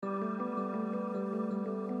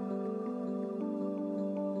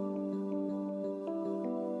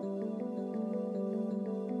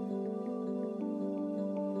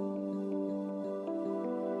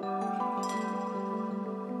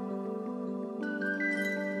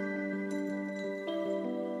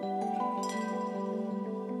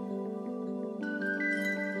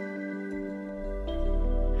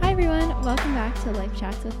Welcome back to Life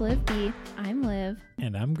Chats with Liv B. I'm Liv.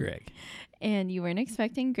 And I'm Greg. And you weren't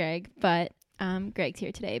expecting Greg, but Greg's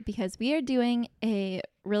here today because we are doing a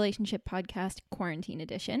relationship podcast quarantine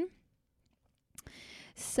edition.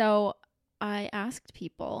 So I asked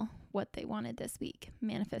people what they wanted this week,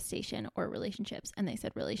 manifestation or relationships, and they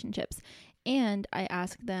said relationships. And I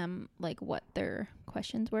asked them like what their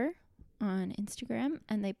questions were on Instagram,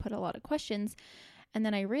 and they put a lot of questions. And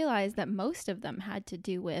then I realized that most of them had to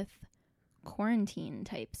do with quarantine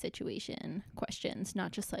type situation questions,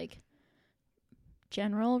 not just like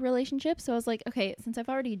general relationships. So I was like, okay, since I've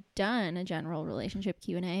already done a general relationship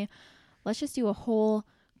Q&A, let's just do a whole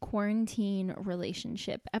quarantine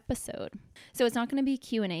relationship episode. So it's not going to be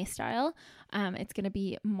Q&A style. It's going to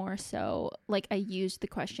be more so like I used the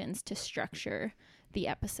questions to structure the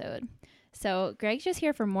episode. So Greg's just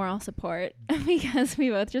here for moral support because we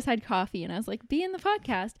both just had coffee and I was like, be in the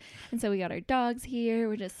podcast. And so we got our dogs here.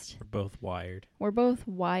 We're both wired. We're both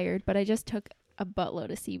wired, but I just took a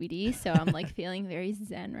buttload of CBD. So I'm like feeling very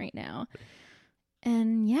zen right now.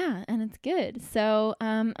 And yeah, and it's good. So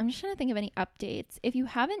I'm just trying to think of any updates. If you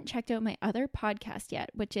haven't checked out my other podcast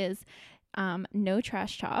yet, which is No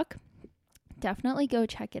Trash Talk, definitely go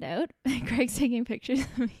check it out. Greg's taking pictures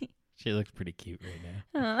of me. She looks pretty cute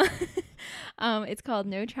right now. It's called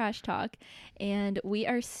No Trash Talk, and we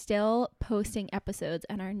are still posting episodes,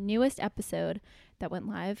 and our newest episode that went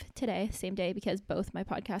live today, same day because both my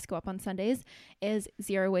podcasts go up on Sundays, is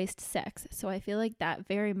Zero Waste Sex. So I feel like that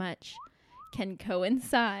very much can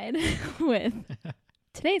coincide with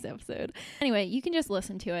today's episode. Anyway, you can just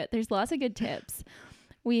listen to it. There's lots of good tips.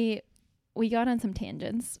 We got on some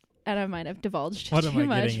tangents. And I might have divulged too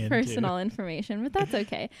much personal information, but that's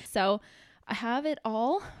okay. So I have it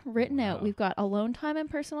all written out. We've got alone time and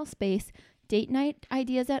personal space, date night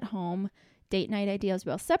ideas at home, date night ideas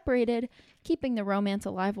well separated, keeping the romance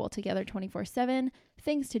alive while together 24/7,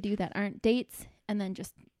 things to do that aren't dates, and then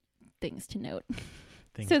just things to note.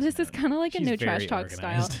 So this is kind of like a No Trash Talk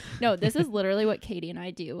style. No, this is literally what Katie and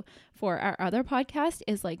I do for our other podcast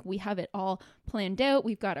is like we have it all planned out.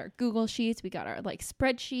 We've got our Google Sheets. We got our like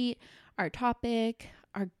spreadsheet, our topic,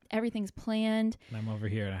 everything's planned. And I'm over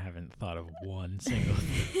here and I haven't thought of one single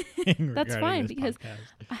thing. That's fine because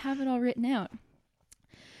I have it all written out.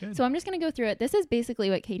 Good. So I'm just going to go through it. This is basically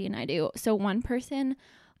what Katie and I do. So one person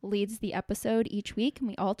leads the episode each week and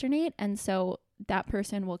we alternate. And so that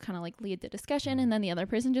person will kind of like lead the discussion and then the other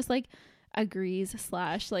person just like agrees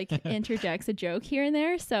 / like interjects a joke here and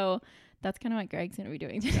there. So that's kind of what Greg's going to be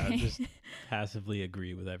doing today. I'll just passively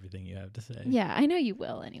agree with everything you have to say. Yeah, I know you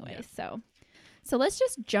will anyway. Yeah. So let's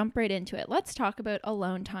just jump right into it. Let's talk about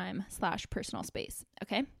alone time / personal space.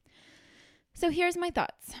 Okay. So here's my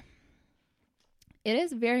thoughts. It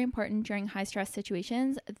is very important during high stress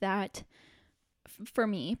situations that for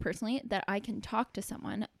me personally, that I can talk to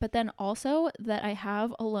someone, but then also that I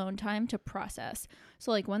have alone time to process.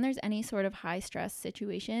 So like when there's any sort of high stress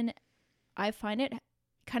situation, I find it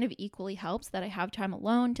kind of equally helps that I have time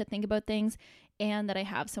alone to think about things and that I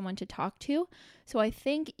have someone to talk to. So I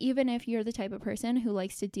think even if you're the type of person who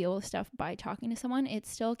likes to deal with stuff by talking to someone, it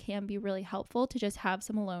still can be really helpful to just have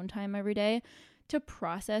some alone time every day to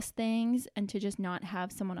process things and to just not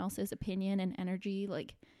have someone else's opinion and energy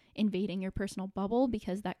like invading your personal bubble,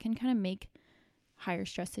 because that can kind of make higher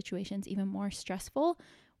stress situations even more stressful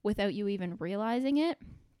without you even realizing it.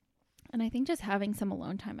 And I think just having some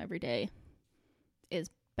alone time every day is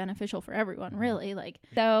beneficial for everyone, really.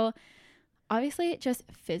 So obviously just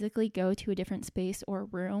physically go to a different space or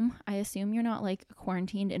room. I assume you're not like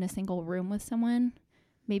quarantined in a single room with someone.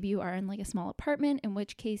 Maybe you are in like a small apartment, in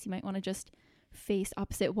which case you might want to just face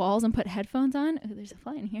opposite walls and put headphones on. Oh, there's a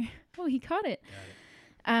fly in here. Oh, he caught it.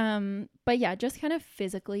 But yeah, just kind of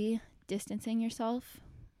physically distancing yourself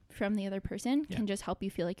from the other person can just help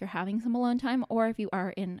you feel like you're having some alone time. Or if you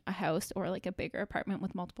are in a house or like a bigger apartment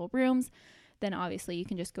with multiple rooms, then obviously you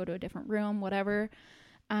can just go to a different room, whatever.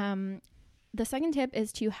 The second tip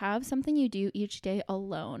is to have something you do each day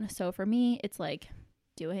alone. So for me, it's like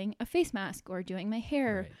doing a face mask or doing my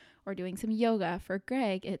hair or doing some yoga. For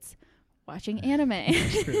Greg, it's watching anime.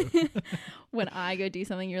 When I go do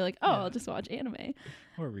something, you're like, I'll just watch anime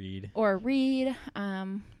or read.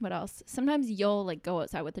 What else? Sometimes you'll like go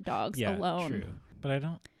outside with the dogs alone. True. But I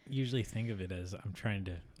don't usually think of it as I'm trying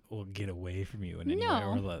to get away from you in any way,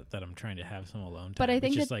 or that I'm trying to have some alone time. But I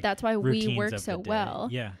think that's why we work so well.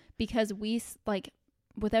 Yeah. Because we like,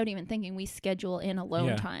 without even thinking, we schedule in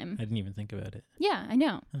alone time. I didn't even think about it. Yeah, I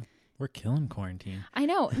know. We're killing quarantine. I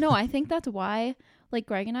know. No, I think that's why, like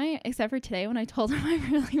Greg and I, except for today when I told him I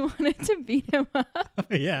really wanted to beat him up.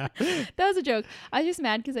 Yeah. That was a joke. I was just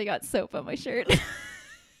mad because I got soap on my shirt.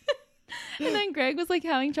 And then Greg was like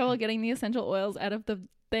having trouble getting the essential oils out of the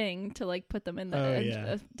thing to like put them in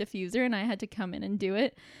the diffuser, and I had to come in and do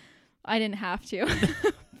it. I didn't have to,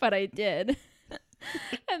 but I did.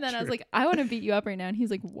 And then I was like, I want to beat you up right now. And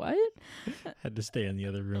he's like, what? Had to stay in the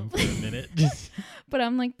other room for a minute. But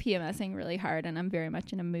I'm like PMSing really hard, and I'm very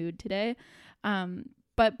much in a mood today.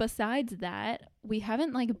 But besides that, we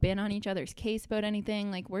haven't like been on each other's case about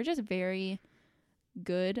anything. Like, we're just very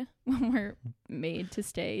good when we're made to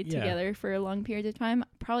stay together for long periods of time,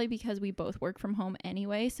 probably because we both work from home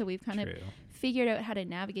anyway. So we've kind of figured out how to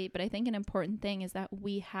navigate. But I think an important thing is that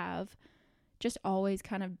we have just always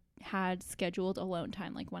kind of had scheduled alone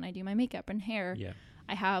time. Like when I do my makeup and hair,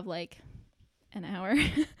 I have like an hour,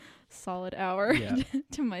 solid hour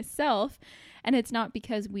to myself. And it's not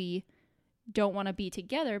because we don't want to be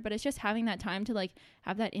together, but it's just having that time to like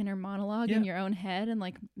have that inner monologue in your own head and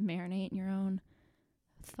like marinate in your own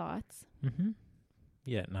thoughts.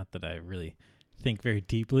 Yeah, not that I really think very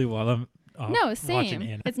deeply while I'm watching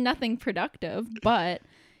Anna. It's nothing productive, but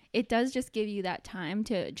it does just give you that time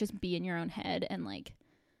to just be in your own head and like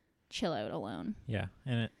chill out alone. Yeah,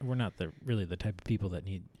 and we're not really the type of people that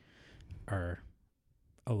need our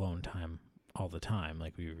alone time all the time.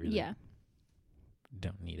 Like we really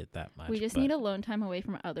don't need it that much. We just need alone time away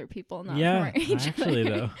from other people, not from each actually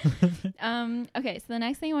other. Though. Okay, so the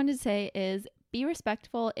next thing I wanted to say is be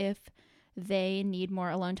respectful if they need more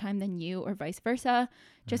alone time than you or vice versa,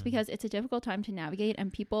 just because it's a difficult time to navigate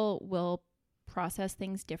and people will process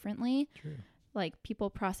things differently. True. Like people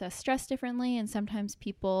process stress differently, and sometimes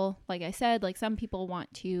people, like I said, like some people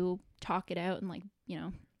want to talk it out and like, you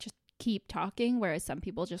know, just keep talking, whereas some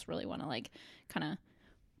people just really want to like kind of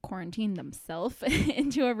quarantine themselves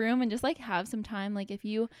into a room and just like have some time. Like if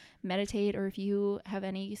you meditate or if you have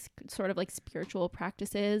any sort of like spiritual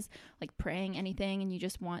practices, like praying, anything, and you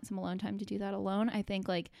just want some alone time to do that alone, I think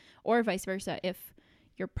like, or vice versa, if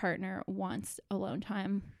your partner wants alone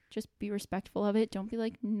time, just be respectful of it. Don't be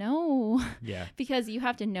like, no. Yeah. Because you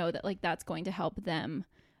have to know that like that's going to help them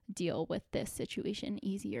deal with this situation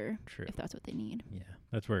easier. True. If that's what they need. Yeah.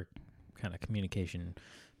 That's where kind of communication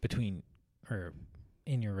between or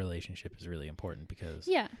in your relationship is really important because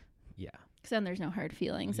because then there's no hard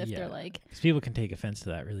feelings if they're like, because people can take offense to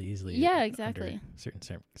that really easily. Exactly. Under certain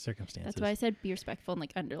circumstances. That's why I said be respectful and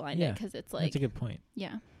like underline it, because it's like, that's a good point.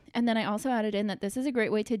 Yeah. And then I also added in that this is a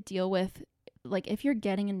great way to deal with like if you're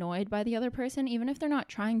getting annoyed by the other person, even if they're not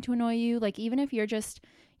trying to annoy you, like even if you're just,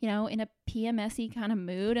 you know, in a PMS-y kind of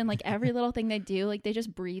mood and like every little thing they do, like they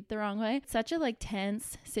just breathe the wrong way. It's such a like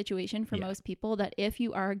tense situation for most people that if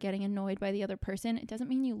you are getting annoyed by the other person, it doesn't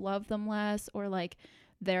mean you love them less or like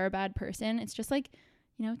they're a bad person. It's just like,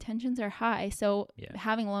 you know, tensions are high. So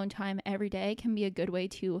having alone time every day can be a good way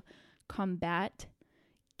to combat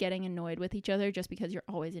getting annoyed with each other just because you're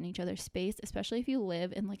always in each other's space, especially if you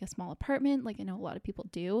live in like a small apartment, like I know a lot of people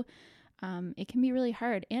do. It can be really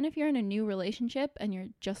hard. And if you're in a new relationship and you're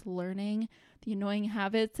just learning the annoying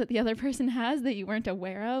habits that the other person has that you weren't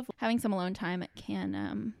aware of, having some alone time can,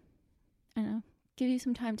 I don't know, give you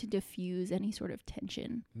some time to diffuse any sort of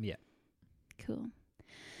tension. Yeah. Cool.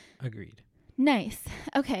 Agreed. Nice.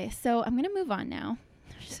 Okay, so I'm going to move on now.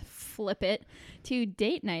 Just flip it to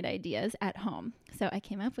date night ideas at home. So I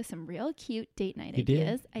came up with some real cute date night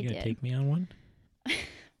ideas. I did. Take me on one?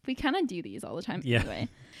 We kind of do these all the time anyway.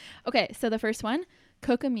 Okay, so the first one,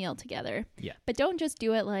 cook a meal together. Yeah. But don't just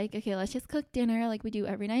do it like, okay, let's just cook dinner like we do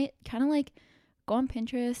every night. Kind of like go on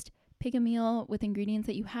Pinterest, pick a meal with ingredients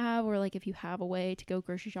that you have, or like if you have a way to go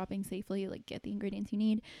grocery shopping safely, like get the ingredients you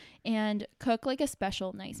need and cook like a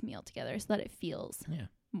special nice meal together so that it feels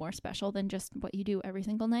more special than just what you do every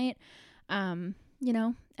single night. You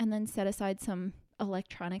know, and then set aside some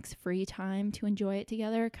electronics free time to enjoy it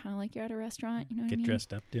together, kind of like you're at a restaurant. You know what I mean? Get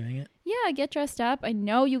dressed up doing it. Yeah, get dressed up. I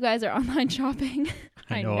know you guys are online shopping.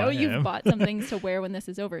 I know you've bought some things to wear when this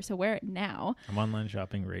is over, so wear it now. I'm online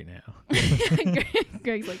shopping right now.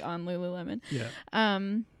 Greg's like on Lululemon. Yeah.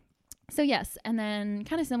 So yes, and then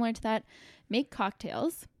kind of similar to that, make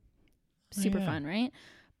cocktails. Super fun, right?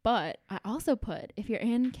 But I also put, if you're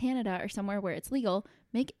in Canada or somewhere where it's legal,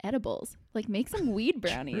 make edibles. Like make some weed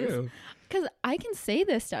brownies. Because I can say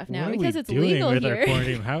this stuff now because it's legal here. Our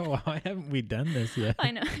quarantine? Why haven't we done this yet? I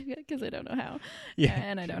know, because I don't know how. Yeah,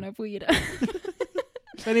 and I don't have weed.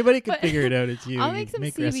 If anybody can figure it out, it's you. I'll make some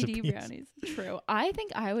CBD recipes. brownies. True. I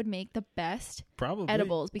think I would make the best Probably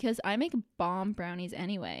edibles because I make bomb brownies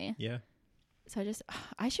anyway. Yeah. So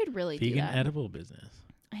I should really vegan do that. edible business.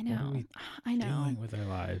 I know. What are we doing with our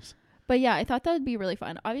lives? But yeah, I thought that would be really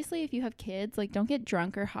fun. Obviously, if you have kids, like don't get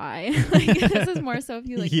drunk or high. Like this is more so if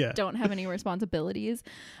you like don't have any responsibilities.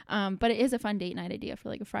 But it is a fun date night idea for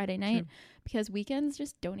like a Friday night because weekends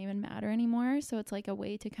just don't even matter anymore. So it's like a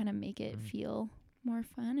way to kind of make it feel more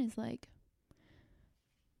fun is like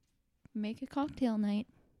make a cocktail night,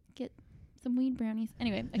 get some weed brownies.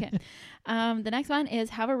 Anyway, okay. The next one is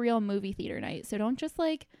have a real movie theater night. So don't just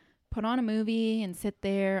like put on a movie and sit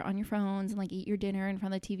there on your phones and like eat your dinner in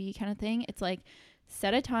front of the TV kind of thing. It's like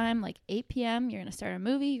set a time, like 8 p.m. You're going to start a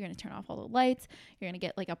movie. You're going to turn off all the lights. You're going to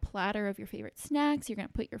get like a platter of your favorite snacks. You're going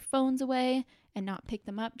to put your phones away and not pick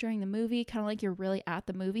them up during the movie. Kind of like you're really at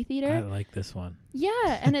the movie theater. I like this one.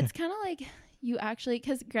 Yeah. And it's kind of like you actually,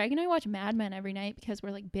 because Greg and I watch Mad Men every night because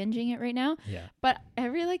we're like binging it right now. Yeah. But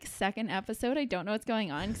every like second episode, I don't know what's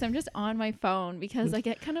going on because I'm just on my phone because I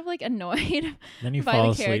get kind of like annoyed. Then you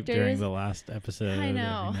fall asleep during the last episode. I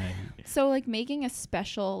know. So like making a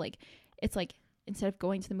special, like it's like instead of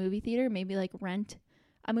going to the movie theater, maybe like rent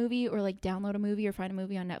a movie or like download a movie or find a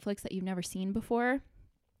movie on Netflix that you've never seen before.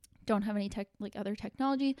 Don't have any like other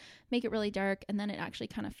technology. Make it really dark, and then it actually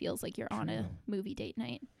kind of feels like you're on a movie date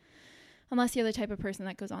night. Unless you're the type of person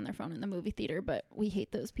that goes on their phone in the movie theater, but we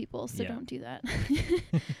hate those people, so don't do that.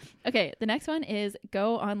 Okay, the next one is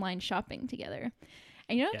go online shopping together.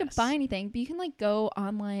 And you don't have to buy anything, but you can like go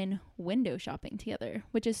online window shopping together,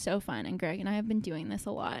 which is so fun. And Greg and I have been doing this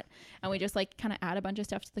a lot. And we just like kind of add a bunch of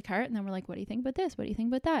stuff to the cart, and then we're like, what do you think about this? What do you think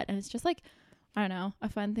about that? And it's just like, I don't know, a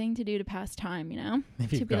fun thing to do to pass time, you know?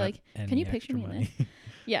 To be like, can you picture me in this?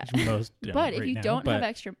 Yeah. But if you don't have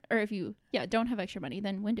extra, or if you don't have extra money,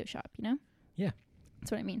 then window shop, you know? Yeah. That's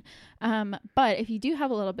what I mean. But if you do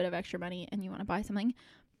have a little bit of extra money and you want to buy something,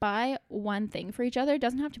 buy one thing for each other. It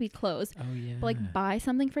doesn't have to be clothes. Oh, yeah. But like buy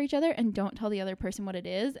something for each other and don't tell the other person what it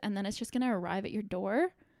is. And then it's just going to arrive at your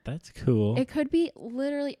door. That's cool. It could be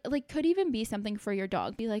literally, like, could even be something for your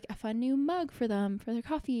dog. Be like a fun new mug for them for their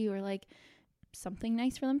coffee, or like something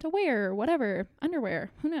nice for them to wear, or whatever. Underwear.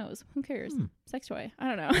 Who knows? Who cares? Sex toy. I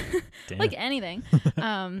don't know. Like anything.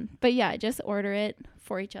 But yeah, just order it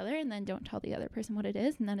for each other and then don't tell the other person what it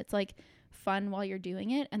is. And then it's like fun while you're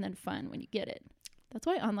doing it and then fun when you get it. That's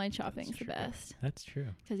why online shopping is the best. That's true.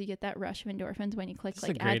 Because you get that rush of endorphins when you click That's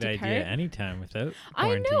like add to cart. That's a great idea anytime without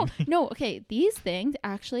quarantine. I know. No, okay. These things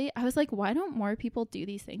actually, I was like, why don't more people do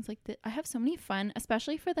these things? Like I have so many fun,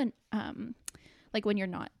 especially for the, like when you're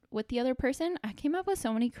not with the other person. I came up with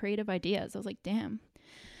so many creative ideas. I was like, damn.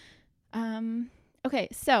 Okay.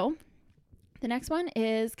 So the next one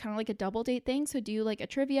is kind of like a double date thing. So do like a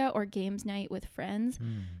trivia or games night with friends.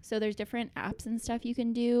 So there's different apps and stuff you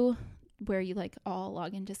can do where you like all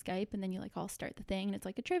log into Skype and then you like all start the thing and it's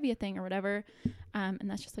like a trivia thing or whatever. And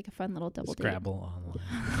that's just like a fun little double Scrabble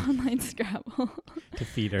date. Online Scrabble. To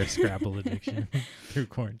feed our Scrabble addiction through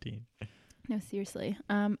quarantine. No, seriously.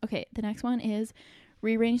 Okay, the next one is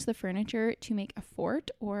rearrange the furniture to make a fort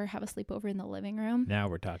or have a sleepover in the living room. Now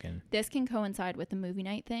we're talking. This can coincide with the movie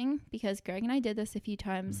night thing because Greg and I did this a few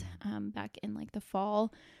times back in like the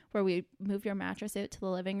fall, where we moved our mattress out to the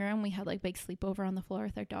living room. We had like big sleepover on the floor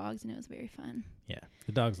with our dogs and it was very fun. Yeah,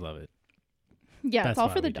 the dogs love it. Yeah, that's it's all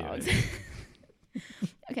for the dogs.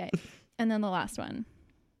 Okay, and then the last one.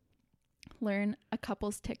 Learn a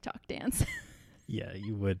couple's TikTok dance. Yeah,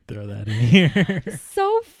 you would throw that in here.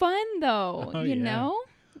 So fun though, you know?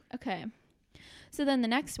 Okay. So then the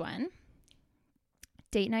next one,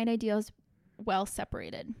 date night ideas well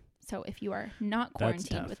separated. So if you are not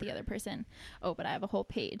quarantined with the other person. Oh, but I have a whole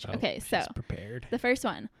page. Okay, so prepared. The first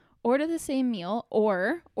one, order the same meal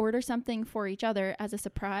or order something for each other as a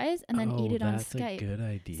surprise and then eat it on Skype. That's a good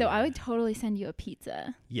idea. So I would totally send you a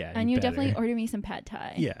pizza. Yeah, and you definitely order me some pad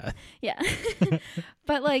thai. Yeah. Yeah.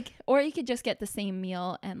 But like, or you could just get the same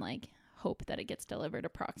meal and like hope that it gets delivered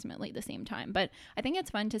approximately the same time. But I think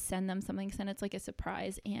it's fun to send them something, send it's like a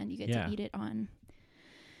surprise and you get to eat it on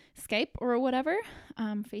Skype or whatever,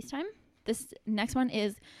 FaceTime. This next one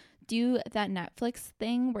is do that Netflix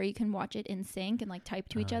thing where you can watch it in sync and like type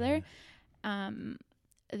to each other.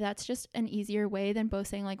 That's just an easier way than both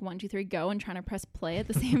saying like 1, 2, 3, go and trying to press play at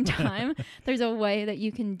the same time. There's a way that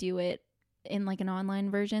you can do it in like an online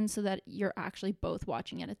version so that you're actually both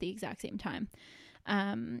watching it at the exact same time.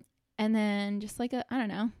 And then just like I don't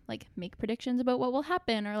know, like make predictions about what will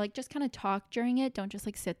happen or like just kind of talk during it. Don't just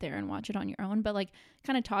like sit there and watch it on your own, but like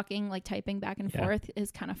kind of talking, like typing back and forth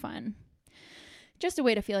is kind of fun. Just a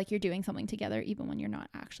way to feel like you're doing something together even when you're not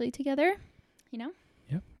actually together, you know?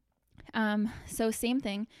 Yep. So same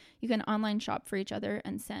thing. You can online shop for each other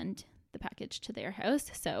and send the package to their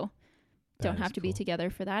house. So don't have to be together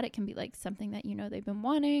for that. It can be like something that you know they've been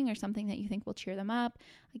wanting or something that you think will cheer them up.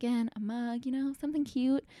 Again, a mug, you know, something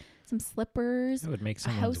cute, some slippers, It would make a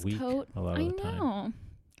someone's house week coat. a lot I of the time. know.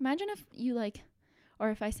 Imagine if you like, or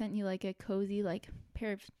if I sent you like a cozy like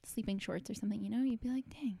pair of sleeping shorts or something, you know, you'd be like,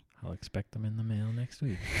 dang. I'll expect them in the mail next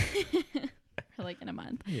week. Or like in a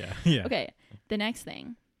month. Yeah. Okay. The next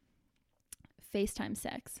thing, FaceTime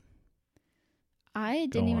sex. I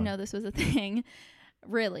didn't even know this was a thing.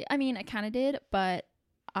 Really. I mean, I kind of did, but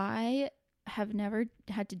I have never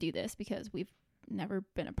had to do this because we've never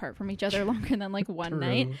been apart from each other longer than like one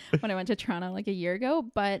night when I went to Toronto like a year ago.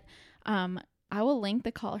 But I will link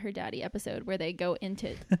the Call Her Daddy episode where they go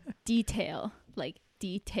into detail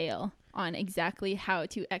on exactly how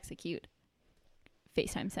to execute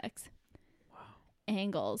FaceTime sex. Wow.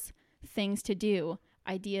 Angles, things to do,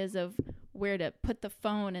 ideas of where to put the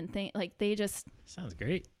phone and things. Like they just sounds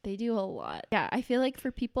great. They do a lot. Yeah, I feel like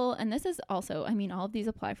for people, and this is also, I mean, all of these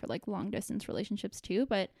apply for like long distance relationships too,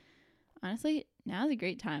 but honestly, now is a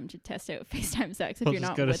great time to test out FaceTime sex if you're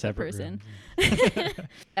not with the person.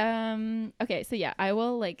 Okay, so yeah, I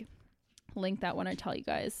will like link that one or tell you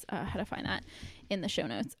guys how to find that in the show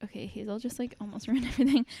notes. Okay, Hazel just like almost ruined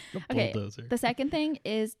everything. Okay, the second thing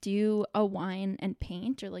is do a wine and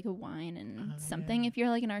paint, or like a wine and something. Yeah. If you're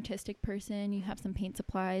like an artistic person, you have some paint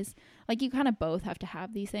supplies. Like you kind of both have to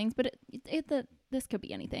have these things, but this could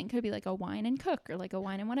be anything. Could be like a wine and cook, or like a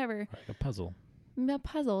wine and whatever. Like a puzzle. A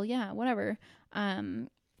puzzle, yeah, whatever.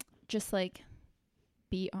 Just like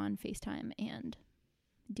be on FaceTime and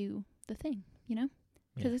do the thing, you know?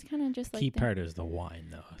 Because it's kind of just like key part is the wine,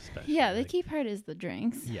 though. Especially. Yeah, the key part is the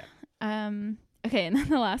drinks. Yeah. Okay, and then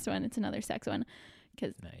the last one, it's another sex one,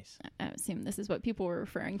 because nice. I assume this is what people were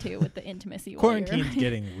referring to with the intimacy. Quarantine's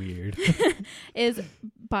getting weird. Is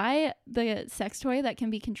buy the sex toy that can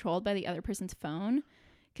be controlled by the other person's phone,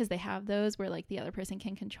 because they have those where like the other person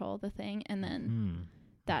can control the thing, and then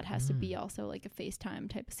that has to be also like a FaceTime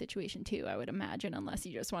type of situation too, I would imagine, unless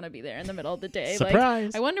you just want to be there in the middle of the day.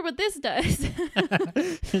 Surprise! Like, I wonder what this does.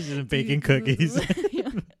 Just baking cookies.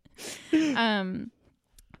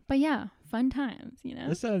 But yeah, fun times, you know?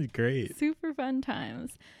 That sounds great. Super fun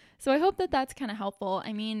times. So I hope that that's kind of helpful.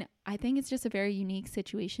 I mean, I think it's just a very unique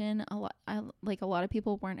situation. A lot of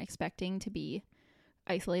people weren't expecting to be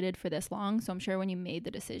isolated for this long. So I'm sure when you made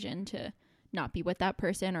the decision to not be with that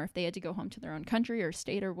person, or if they had to go home to their own country or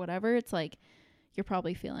state or whatever, it's like you're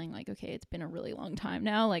probably feeling like, okay, it's been a really long time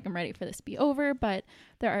now, like I'm ready for this to be over. But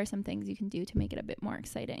there are some things you can do to make it a bit more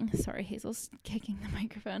exciting. Sorry, Hazel's kicking the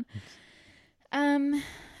microphone.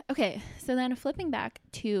 Okay, so then flipping back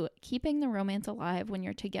to keeping the romance alive when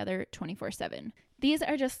you're together 24/7. These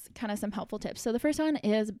are just kind of some helpful tips. So the first one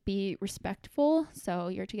is be respectful. So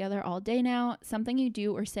you're together all day now. Something you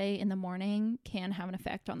do or say in the morning can have an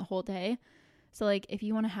effect on the whole day. So like if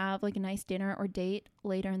you want to have like a nice dinner or date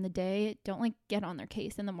later in the day, don't like get on their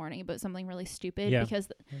case in the morning about something really stupid, because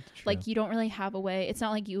like you don't really have a way. It's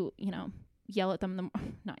not like you know, yell at them,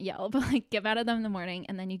 not yell, but like give out at them in the morning,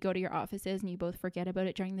 and then you go to your offices and you both forget about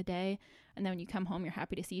it during the day. And then when you come home, you're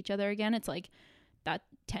happy to see each other again. It's like that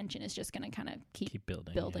tension is just going to kind of keep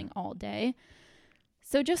building all day.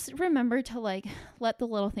 So just remember to like let the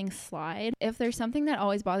little things slide. If there's something that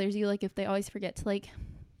always bothers you, like if they always forget to like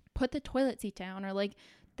put the toilet seat down, or like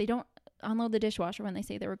they don't unload the dishwasher when they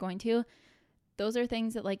say they were going to, those are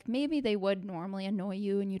things that like maybe they would normally annoy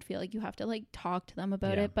you and you'd feel like you have to like talk to them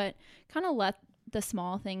about it, but kind of let the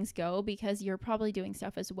small things go, because you're probably doing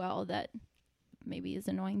stuff as well that maybe is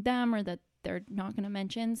annoying them or that they're not going to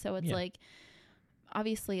mention. So it's like,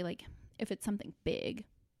 obviously, like if it's something big,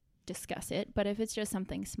 discuss it, but if it's just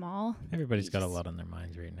something small, everybody's got a lot on their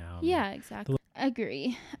minds right now. Yeah, exactly.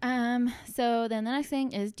 Agree. So then the next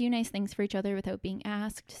thing is do nice things for each other without being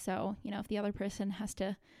asked. So, you know, if the other person has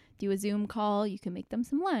to do a Zoom call, you can make them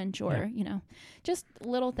some lunch, or, you know, just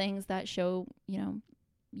little things that show, you know,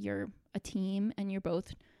 you're a team and you're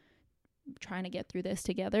both trying to get through this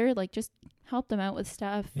together. Like just help them out with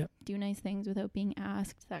stuff, do nice things without being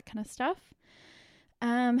asked, that kind of stuff.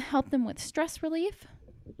 Help them with stress relief.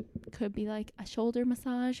 Could be like a shoulder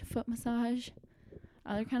massage, foot massage,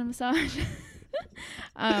 other kind of massage.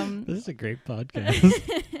 This is a great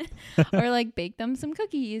podcast. Or like bake them some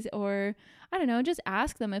cookies, or I don't know, just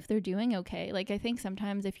ask them if they're doing okay. Like I think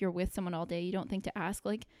sometimes if you're with someone all day, you don't think to ask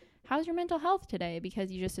like, how's your mental health today?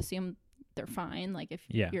 Because you just assume they're fine, like if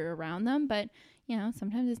you're around them. But you know,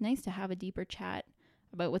 sometimes it's nice to have a deeper chat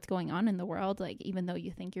about what's going on in the world. Like even though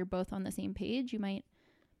you think you're both on the same page, you might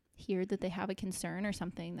hear that they have a concern or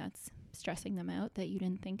something that's stressing them out that you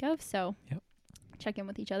didn't think of. So check in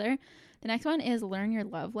with each other. The next one is learn your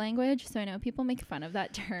love language. So I know people make fun of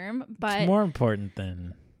that term, but it's more important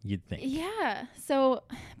than you'd think. Yeah. So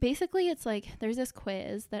basically it's like there's this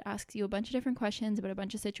quiz that asks you a bunch of different questions about a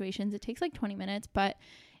bunch of situations. It takes like 20 minutes, but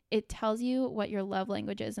it tells you what your love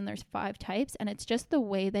language is, and there's 5 types, and it's just the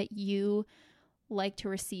way that you like to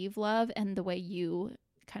receive love and the way you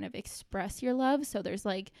kind of express your love. So there's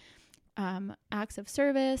like acts of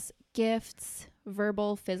service, gifts,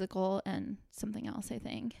 verbal, physical, and something else, I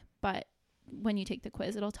think. But when you take the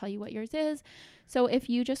quiz, it'll tell you what yours is. So if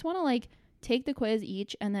you just want to like take the quiz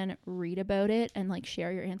each and then read about it and like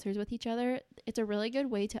share your answers with each other, it's a really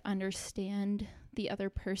good way to understand the other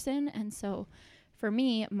person. And so for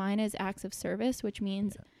me, mine is acts of service, which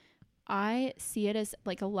means I see it as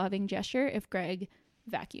like a loving gesture if Greg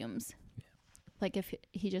vacuums. Like if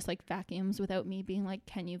he just like vacuums without me being like,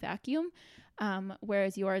 can you vacuum?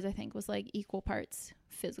 Whereas yours, I think, was like equal parts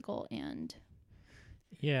physical and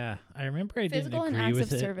Yeah, I remember I didn't physical and agree acts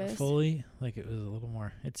with of it service. fully. Like it was a little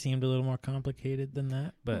more, it seemed a little more complicated than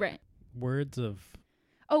that. But Right. words of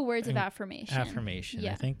words of affirmation. affirmation,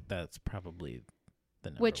 Yeah. I think that's probably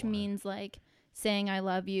the number Which one. means like saying I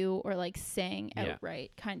love you, or like saying Yeah.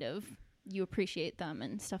 outright kind of you appreciate them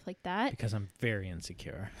and stuff like that. Because I'm very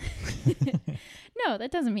insecure. No,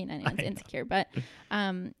 that doesn't mean anyone's I know. insecure, but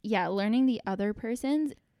yeah, learning the other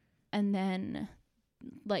person's and then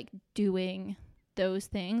like doing those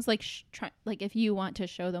things, like like if you want to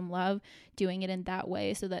show them love, doing it in that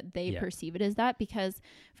way so that they perceive it as that. Because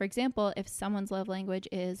for example, if someone's love language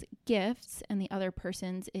is gifts and the other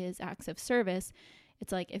person's is acts of service,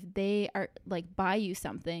 it's like if they are like buy you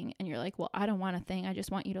something and you're like, well, I don't want a thing, I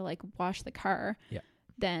just want you to like wash the car,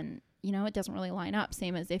 then you know, it doesn't really line up.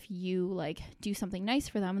 Same as if you like do something nice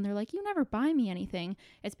for them and they're like, you never buy me anything.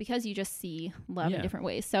 It's because you just see love in different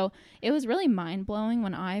ways. So it was really mind blowing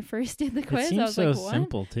when I first did the quiz. It seems I was so like, what?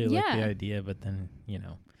 simple too, like the Yeah. idea, but then, you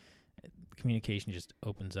know, communication just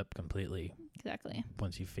opens up completely Exactly.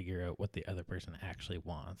 once you figure out what the other person actually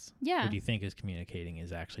wants. Yeah. What you think is communicating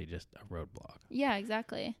is actually just a roadblock. Yeah,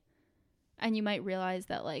 exactly. And you might realize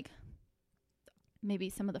that like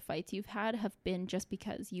maybe some of the fights you've had have been just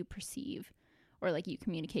because you perceive or like you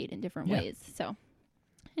communicate in different ways. So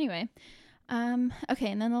anyway,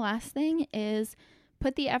 okay. And then the last thing is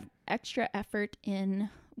put the extra effort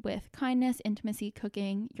in with kindness, intimacy,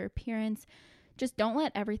 cooking, your appearance. Just don't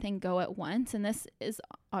let everything go at once. And this is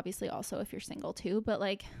obviously also if you're single too, but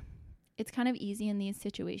like it's kind of easy in these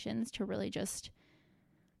situations to really just,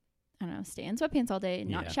 I don't know, stay in sweatpants all day,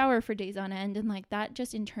 not shower for days on end. And like that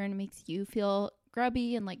just in turn makes you feel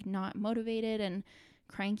grubby and like not motivated and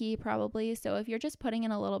cranky probably. So if you're just putting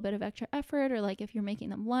in a little bit of extra effort, or like if you're making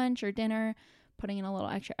them lunch or dinner, putting in a little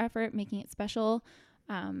extra effort, making it special,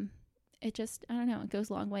 it just, I don't know, it goes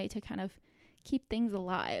a long way to kind of keep things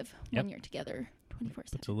alive when you're together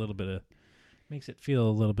 24/7. It's a little bit of, makes it feel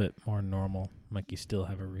a little bit more normal, like you still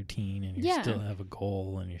have a routine and you still have a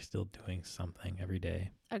goal and you're still doing something every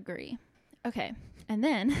day. Agree. Okay. And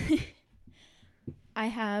then I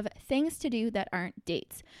have things to do that aren't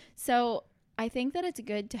dates. So I think that it's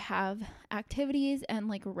good to have activities and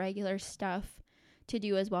like regular stuff to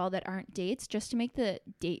do as well that aren't dates, just to make the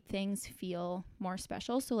date things feel more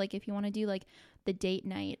special. So like if you want to do like the date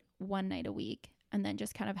night one night a week and then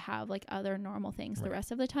just kind of have like other normal things the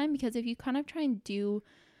rest of the time, because if you kind of try and do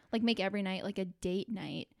like make every night like a date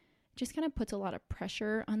night, it just kind of puts a lot of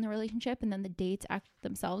pressure on the relationship, and then the dates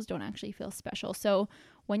themselves don't actually feel special. So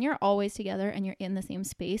when you're always together and you're in the same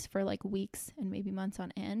space for like weeks and maybe months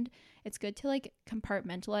on end, it's good to like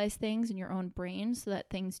compartmentalize things in your own brain so that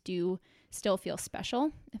things do still feel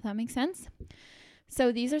special, if that makes sense.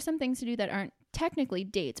 So these are some things to do that aren't technically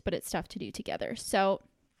dates, but it's stuff to do together. So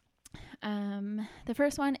the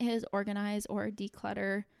first one is organize or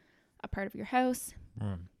declutter a part of your house,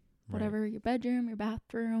 whatever, your bedroom, your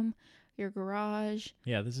bathroom, your garage.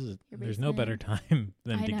 Yeah, there's basement. no better time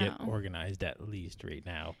than I to get know. organized, at least right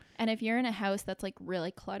now. And if you're in a house that's like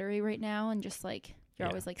really cluttery right now and just like you're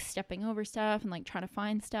always like stepping over stuff and like trying to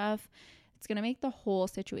find stuff, it's going to make the whole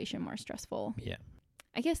situation more stressful. Yeah.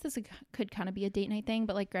 I guess this could kind of be a date night thing,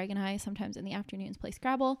 but like Greg and I sometimes in the afternoons play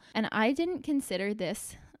Scrabble, and I didn't consider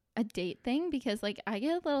this a date thing because like I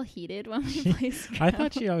get a little heated when we play Scrabble. I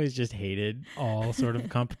thought she always just hated all sort of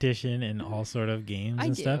competition and all sort of games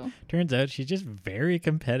and stuff. Turns out she's just very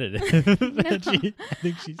competitive.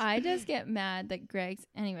 I just get mad that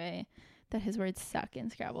that his words suck in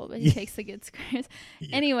Scrabble, but he takes the good squares.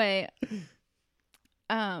 Yeah. Anyway,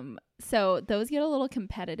 so those get a little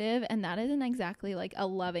competitive, and that isn't exactly like a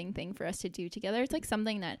loving thing for us to do together. It's like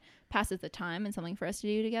something that passes the time and something for us to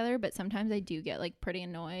do together, but sometimes I do get like pretty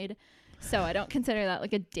annoyed So I don't consider that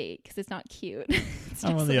like a date because it's not cute.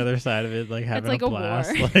 I'm on the other side of it, like having like a a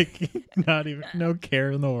blast, war. like not even no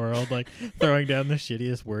care in the world, like throwing down the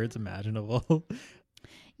shittiest words imaginable.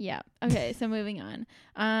 Yeah. Okay. So moving on.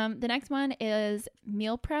 The next one is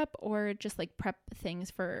meal prep or just like prep things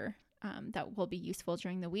for that will be useful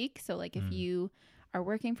during the week. So like if you are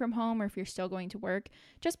working from home or if you're still going to work,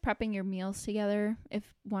 just prepping your meals together. If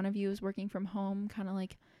one of you is working from home, kind of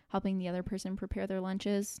like helping the other person prepare their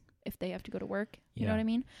lunches if they have to go to work. You know what I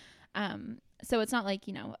mean? So it's not like,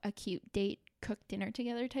 a cute date, cook dinner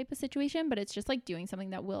together type of situation, but it's just like doing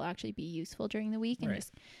something that will actually be useful during the week and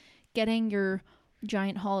just getting your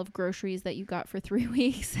giant haul of groceries that you got for 3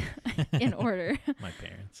 weeks in order. My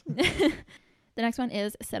parents. The next one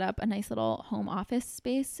is set up a nice little home office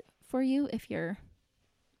space for you if you're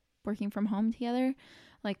working from home together.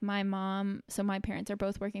 Like my parents are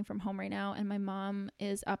both working from home right now, and my mom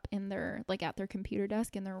is up in their, like at their computer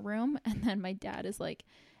desk in their room, and then my dad is like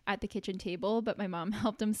at the kitchen table, but my mom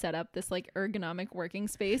helped him set up this like ergonomic working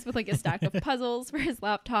space with like a stack of puzzles for his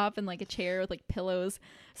laptop and like a chair with like pillows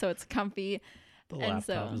so it's comfy. The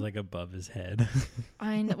laptop is like above his head.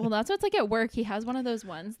 I know. Well, that's what's like at work. He has one of those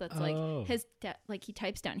ones that's like his like he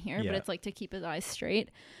types down here, but it's like to keep his eyes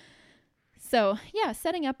straight. So yeah,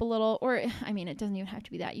 setting up a little, or I mean, it doesn't even have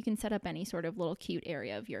to be that. You can set up any sort of little cute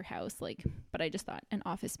area of your house, like. But I just thought an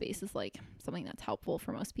office space is like something that's helpful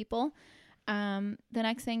for most people. The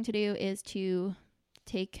next thing to do is to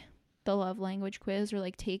take the love language quiz or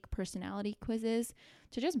like take personality quizzes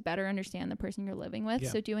to just better understand the person you're living with.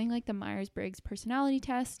 So doing like the Myers-Briggs personality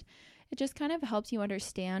test, it just kind of helps you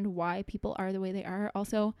understand why people are the way they are.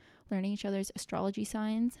 Also learning each other's astrology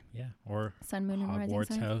signs. Yeah. Or sun, moon, and rising Hogwarts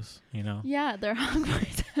signs. house, Yeah, they're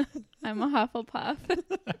Hogwarts. I'm a Hufflepuff.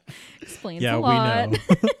 Explains a lot. We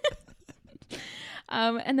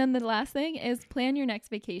know. And then the last thing is plan your next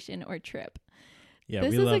vacation or trip. Yeah,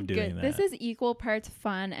 we love doing that. This is equal parts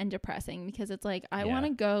fun and depressing because it's like I want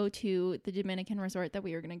to go to the Dominican resort that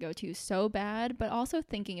we were going to go to so bad, but also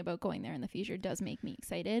thinking about going there in the future does make me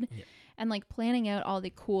excited. Yeah. And like planning out all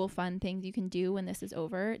the cool fun things you can do when this is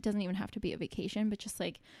over. It doesn't even have to be a vacation, but just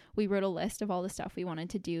like we wrote a list of all the stuff we wanted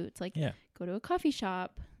to do. It's like go to a coffee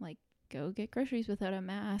shop, like go get groceries without a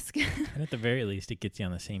mask. And at the very least, it gets you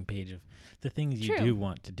on the same page of the things you do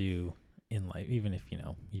want to do in life, even if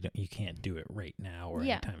you can't do it right now or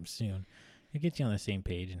anytime soon. It gets you on the same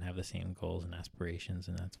page and have the same goals and aspirations,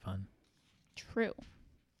 and that's fun. True.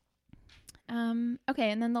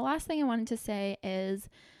 Okay, and then the last thing I wanted to say is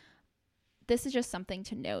this is just something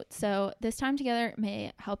to note. So this time together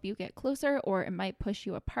may help you get closer or it might push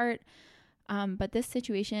you apart. But this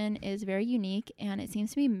situation is very unique and it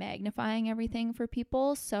seems to be magnifying everything for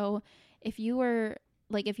people. So if you're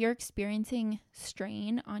experiencing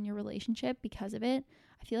strain on your relationship because of it,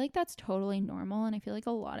 I feel like that's totally normal. And I feel like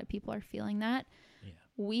a lot of people are feeling that. Yeah.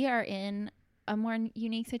 We are in a more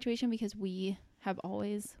unique situation because we have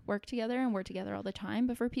always worked together and we're together all the time.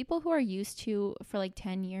 But for people who are used to, for like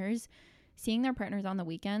 10 years, seeing their partners on the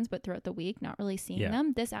weekends, but throughout the week, not really seeing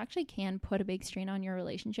them, this actually can put a big strain on your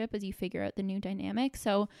relationship as you figure out the new dynamic.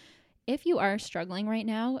 So if you are struggling right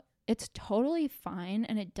now, it's totally fine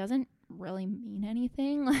and it doesn't really mean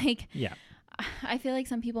anything. Like, I feel like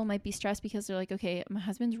some people might be stressed because they're like, okay, my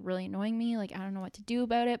husband's really annoying me. Like, I don't know what to do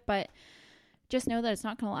about it, but just know that it's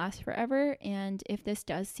not going to last forever. And if this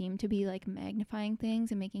does seem to be like magnifying things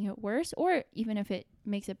and making it worse, or even if it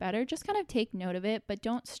makes it better, just kind of take note of it, but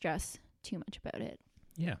don't stress too much about it.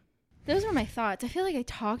 Yeah. Those were my thoughts. I feel like I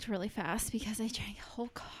talked really fast because I drank a whole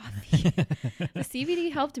coffee. The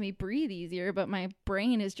CBD helped me breathe easier, but my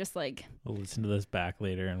brain is just like... We'll listen to this back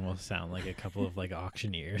later and we'll sound like a couple of like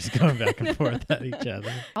auctioneers going back and forth at each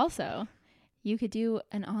other. Also, you could do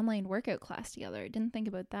an online workout class together. I didn't think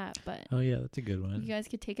about that, but... Oh yeah, that's a good one. You guys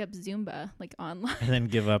could take up Zumba, like online. And then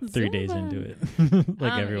give up 3 days into it,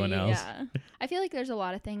 like everyone else. Yeah. I feel like there's a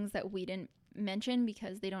lot of things that we didn't mention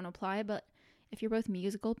because they don't apply, but if you're both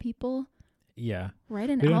musical people, write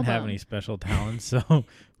an album. We don't have any special talents, so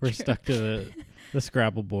we're stuck to the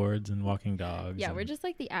Scrabble boards and walking dogs. Yeah, we're just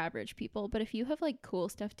like the average people. But if you have like cool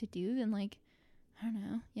stuff to do, then like, I don't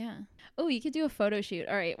know. Yeah. Oh, you could do a photo shoot.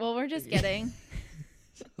 All right. Well, we're just kidding.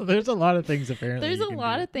 There's a lot of things apparently. There's a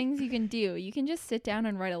lot of things you can do. You can just sit down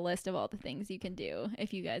and write a list of all the things you can do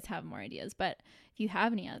if you guys have more ideas. But if you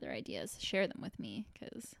have any other ideas, share them with me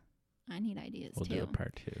because I need ideas too. We'll do a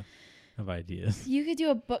part 2 of ideas. You could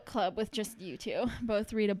do a book club with just you two.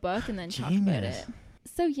 Both read a book and then talk about it.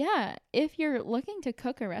 So yeah, if you're looking to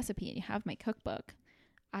cook a recipe and you have my cookbook,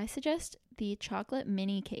 I suggest the chocolate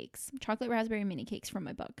raspberry mini cakes from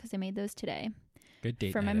my book because I made those today. Good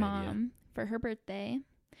date for my mom idea. For her birthday.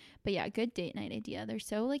 But yeah, good date night idea. They're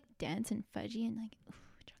so like dense and fudgy and like,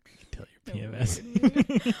 tell your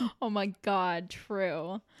PMS. Oh my God,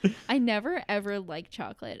 true. I never ever liked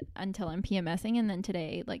chocolate until I'm PMSing, and then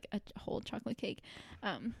today like a whole chocolate cake.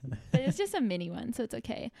 But it's just a mini one, so it's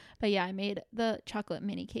okay. But yeah, I made the chocolate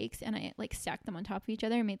mini cakes and I like stacked them on top of each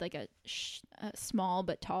other. I made like a small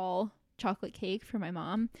but tall chocolate cake for my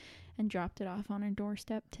mom and dropped it off on her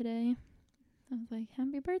doorstep today. I was like,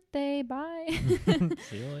 happy birthday, bye.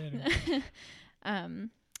 See you later.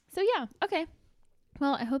 So yeah, okay.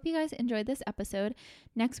 Well, I hope you guys enjoyed this episode.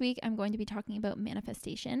 Next week, I'm going to be talking about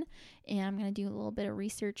manifestation, and I'm going to do a little bit of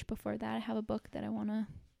research before that. I have a book that I want to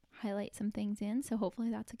highlight some things in, so hopefully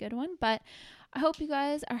that's a good one. But I hope you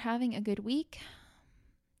guys are having a good week.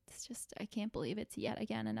 It's just, I can't believe it's yet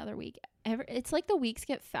again another week. It's like the weeks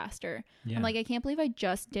get faster. Yeah. I'm like, I can't believe I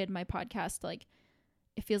just did my podcast. Like,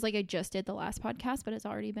 it feels like I just did the last podcast, but it's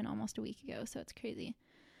already been almost a week ago, so it's crazy.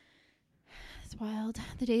 It's wild.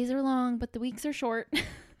 The days are long, but the weeks are short.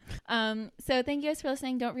 So thank you guys for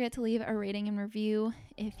listening. Don't forget to leave a rating and review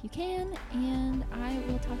if you can, and I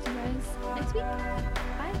will talk to you guys next week.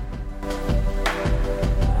 Bye.